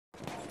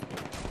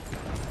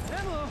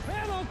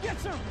Go get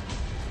some!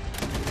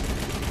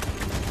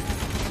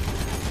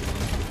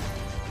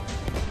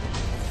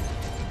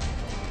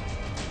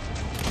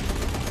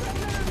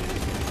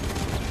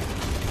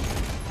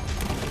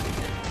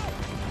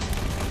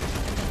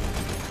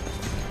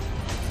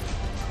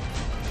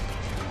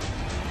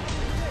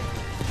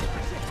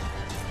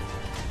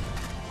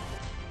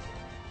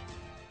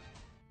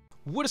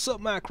 What is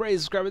up, my crazy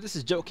subscriber? This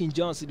is Joking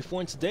John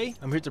 64, and today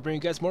I'm here to bring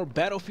you guys more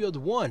Battlefield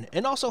 1.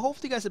 And also,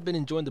 hopefully you guys have been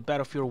enjoying the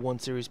Battlefield 1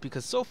 series,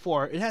 because so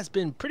far it has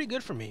been pretty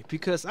good for me,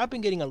 because I've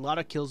been getting a lot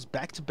of kills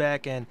back to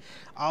back, and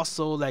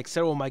also like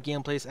several of my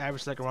gameplays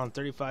average like around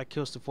 35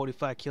 kills to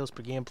 45 kills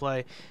per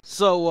gameplay.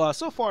 So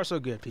so far so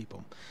good,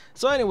 people.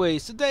 So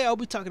anyways, today I'll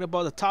be talking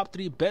about the top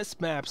 3 best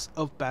maps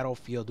of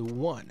Battlefield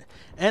 1.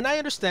 And I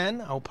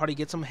understand I'll probably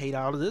get some hate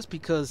out of this,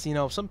 because you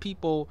know, some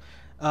people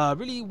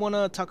really want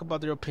to talk about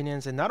their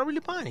opinions, and I don't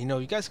really mind. You know,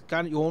 you guys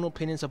got your own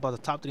opinions about the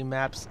top 3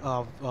 maps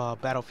of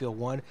Battlefield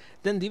 1,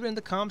 then leave it in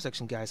the comment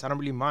section, guys. I don't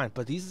really mind.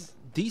 But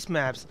these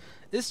maps,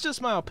 it's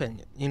just my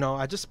opinion. You know,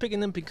 I just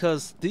picking them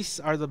because these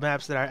are the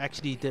maps that I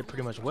actually did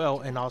pretty much well,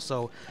 and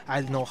also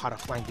I know how to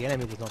flank the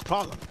enemy with no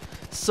problem.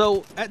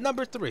 So at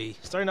number 3,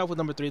 starting off with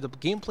number 3, the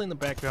gameplay in the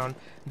background,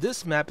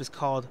 this map is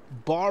called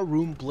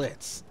Barroom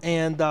Blitz,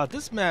 and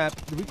this map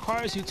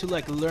requires you to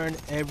like learn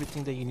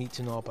everything that you need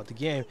to know about the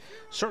game: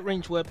 short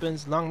range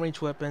weapons, long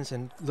range weapons,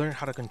 and learn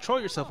how to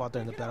control yourself out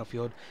there in the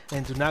battlefield,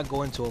 and do not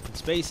go into open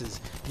spaces.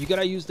 You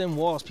gotta use them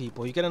walls,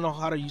 people. You gotta know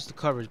how to use the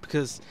coverage,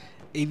 because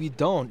if you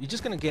don't, you're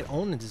just gonna get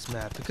owned in this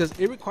map, because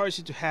it requires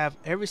you to have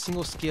every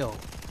single skill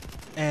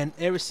and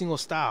every single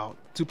style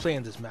to play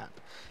in this map.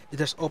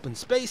 There's open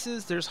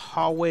spaces, there's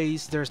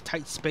hallways, there's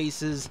tight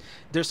spaces,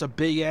 there's a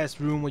big ass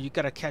room where you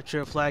gotta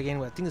capture a flag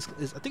in. I think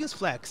it's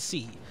flag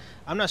C.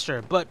 I'm not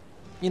sure, but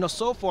you know,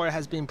 so far it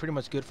has been pretty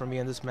much good for me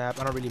in this map.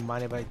 I don't really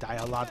mind if I die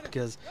a lot,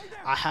 because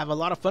I have a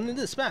lot of fun in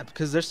this map,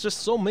 because there's just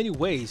so many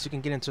ways you can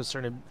get into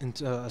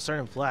a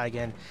certain flag,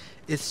 and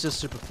it's just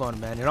super fun,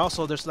 man. And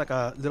also there's like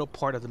a little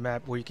part of the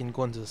map where you can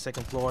go into the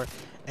second floor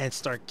and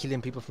start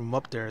killing people from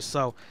up there.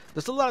 So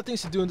there's a lot of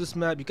things to do in this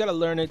map. You gotta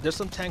learn it. There's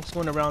some tanks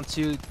going around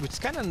too,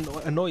 which kind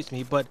of annoys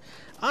me, but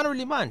I don't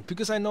really mind,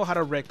 because I know how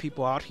to wreck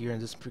people out here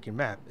in this freaking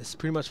map. It's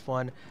pretty much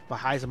fun. My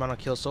highest amount of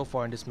kills so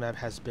far in this map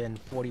has been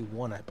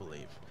 41, I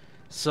believe.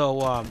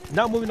 So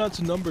now moving on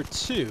to number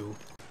 2,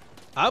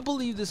 I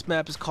believe this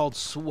map is called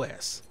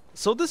Swiss.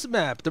 So this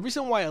map, the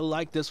reason why I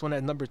like this one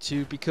at number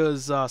 2,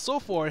 because so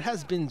far it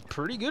has been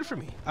pretty good for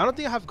me. I don't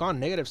think I have gone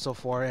negative so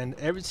far, and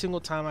every single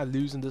time I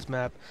lose in this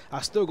map,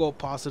 I still go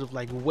positive,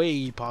 like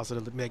way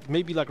positive, like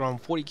maybe like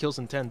around 40 kills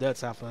and 10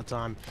 deaths half of the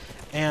time.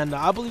 And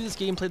I believe this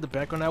gameplay, the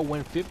background, I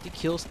went 50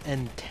 kills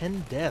and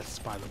 10 deaths,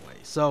 by the way.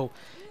 So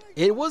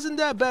it wasn't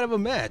that bad of a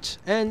match.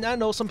 And I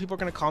know some people are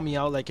going to call me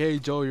out like, hey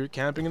Joe, you're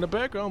camping in the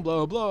background,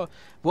 blah blah.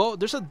 Well,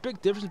 there's a big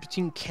difference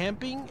between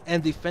camping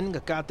and defending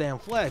a goddamn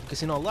flag,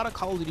 because you know, a lot of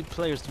Call of Duty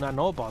players do not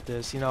know about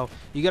this. You know,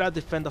 you gotta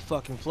defend the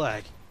fucking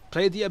flag.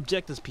 Play the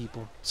objectives,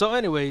 people. So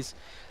anyways,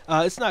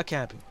 it's not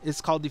camping,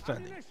 it's called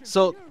defending.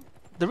 So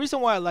the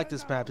reason why I like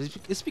this map is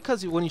it's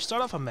because when you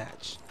start off a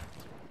match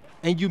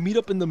and you meet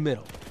up in the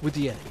middle with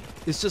the enemy,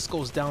 it just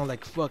goes down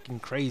like fucking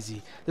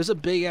crazy. There's a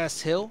big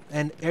ass hill,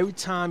 and every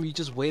time you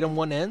just wait on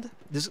one end,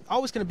 there's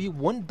always gonna be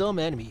one dumb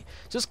enemy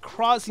just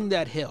crossing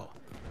that hill,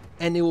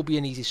 and it will be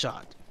an easy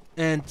shot.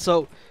 And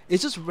so it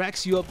just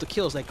racks you up the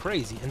kills like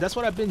crazy, and that's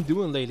what I've been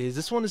doing lately.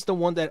 This one is the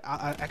one that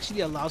actually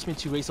allows me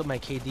to raise up my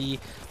KD,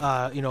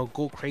 you know,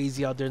 go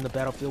crazy out there in the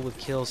battlefield with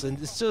kills. And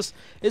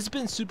it's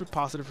been super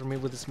positive for me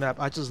with this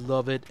map. I just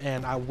love it,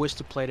 and I wish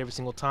to play it every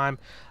single time.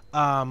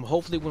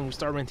 Hopefully when we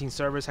start renting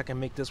servers, I can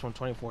make this one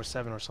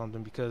 24/7 or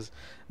something, because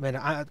man,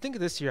 I think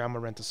this year I'm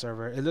gonna rent a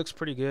server. It looks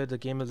pretty good. The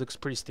game looks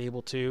pretty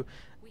stable too,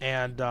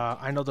 and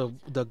I know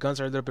the guns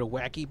are a little bit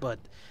wacky, but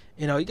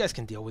you know, you guys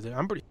can deal with it.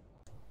 I'm pretty.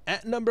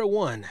 At number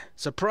 1,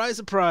 surprise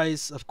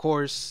surprise, of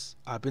course,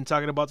 I've been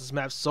talking about this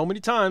map so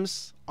many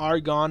times,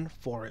 Argonne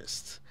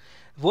Forest.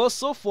 Well,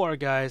 so far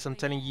guys, I'm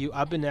telling you,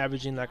 I've been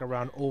averaging like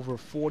around over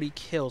 40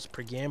 kills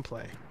per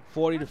gameplay,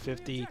 40 to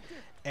 50.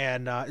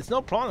 And it's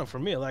no problem for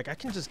me. Like, I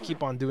can just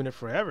keep on doing it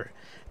forever.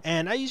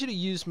 And I usually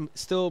use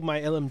still my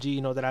LMG,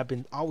 you know, that I've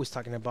been always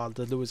talking about,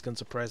 the Lewis gun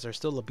suppressor,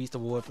 still a beast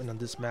of a weapon on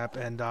this map.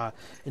 And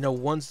you know,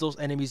 once those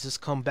enemies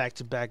just come back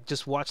to back,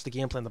 just watch the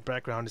gameplay in the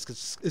background.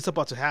 It's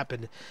about to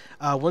happen.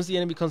 Once the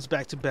enemy comes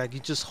back to back, you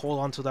just hold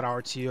on to that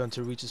R2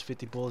 until it reaches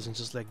 50 bullets and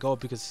just let go,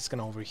 because it's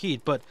gonna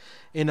overheat. But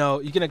you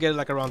know, you're gonna get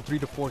like around 3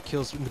 to 4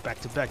 kills in the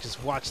back to back.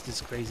 Just watch this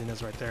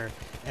craziness right there.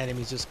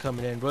 Enemies just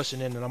coming in,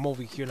 rushing in, and I'm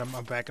over here and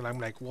I'm back, and I'm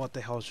like, what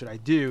the hell should I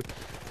do?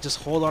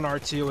 Just hold on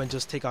R2 and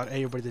just take out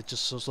everybody that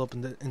just shows up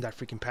in that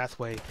freaking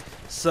pathway.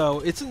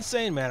 So it's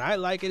insane, man. I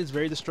like it. It's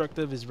very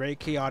destructive. It's very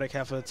chaotic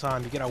half of the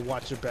time. You gotta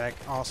watch your back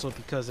also,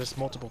 because there's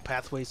multiple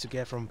pathways to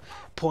get from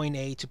point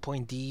A to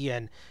point D,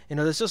 and you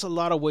know, there's just a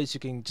lot of ways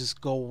you can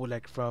just go,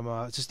 like from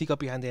just sneak up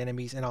behind the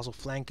enemies and also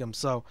flank them.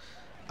 So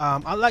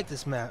I like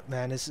this map,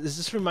 man.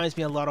 This reminds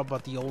me a lot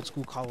about the old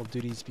school Call of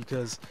Duties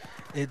because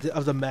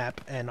of the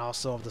map and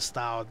also of the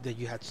style that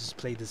you had to just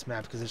play this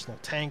map, because there's no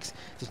tanks,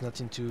 there's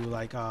nothing to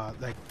like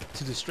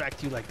to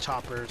distract you like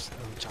choppers.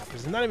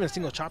 Choppers. There's not even a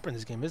single chopper in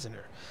this game, isn't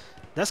there?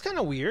 That's kind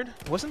of weird.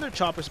 Wasn't there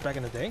choppers back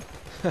in the day?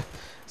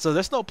 So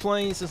there's no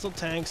planes, there's no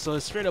tanks, so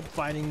it's straight up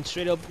fighting,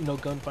 straight up, you know,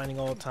 gunfighting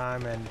all the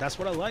time, and that's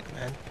what I like,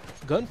 man.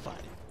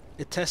 Gunfighting.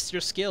 It tests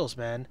your skills,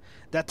 man.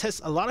 That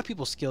tests a lot of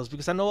people's skills,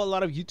 because I know a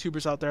lot of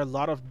YouTubers out there, a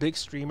lot of big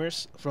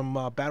streamers from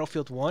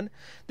Battlefield 1,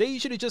 they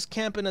usually just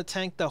camp in a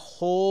tank the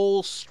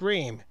whole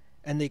stream,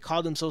 and they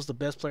call themselves the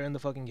best player in the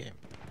fucking game.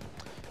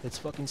 It's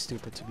fucking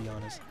stupid, to be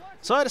honest.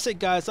 So I had to say,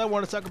 guys, I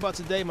want to talk about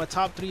today my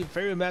top 3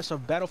 favorite maps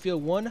of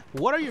Battlefield 1.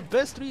 What are your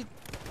best 3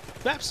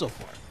 maps so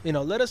far? You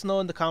know, let us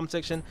know in the comment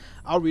section.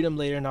 I'll read them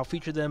later, and I'll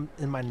feature them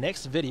in my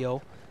next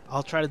video.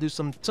 I'll try to do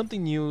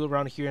something new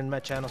around here in my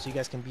channel, so you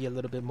guys can be a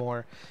little bit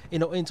more, you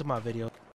know, into my video.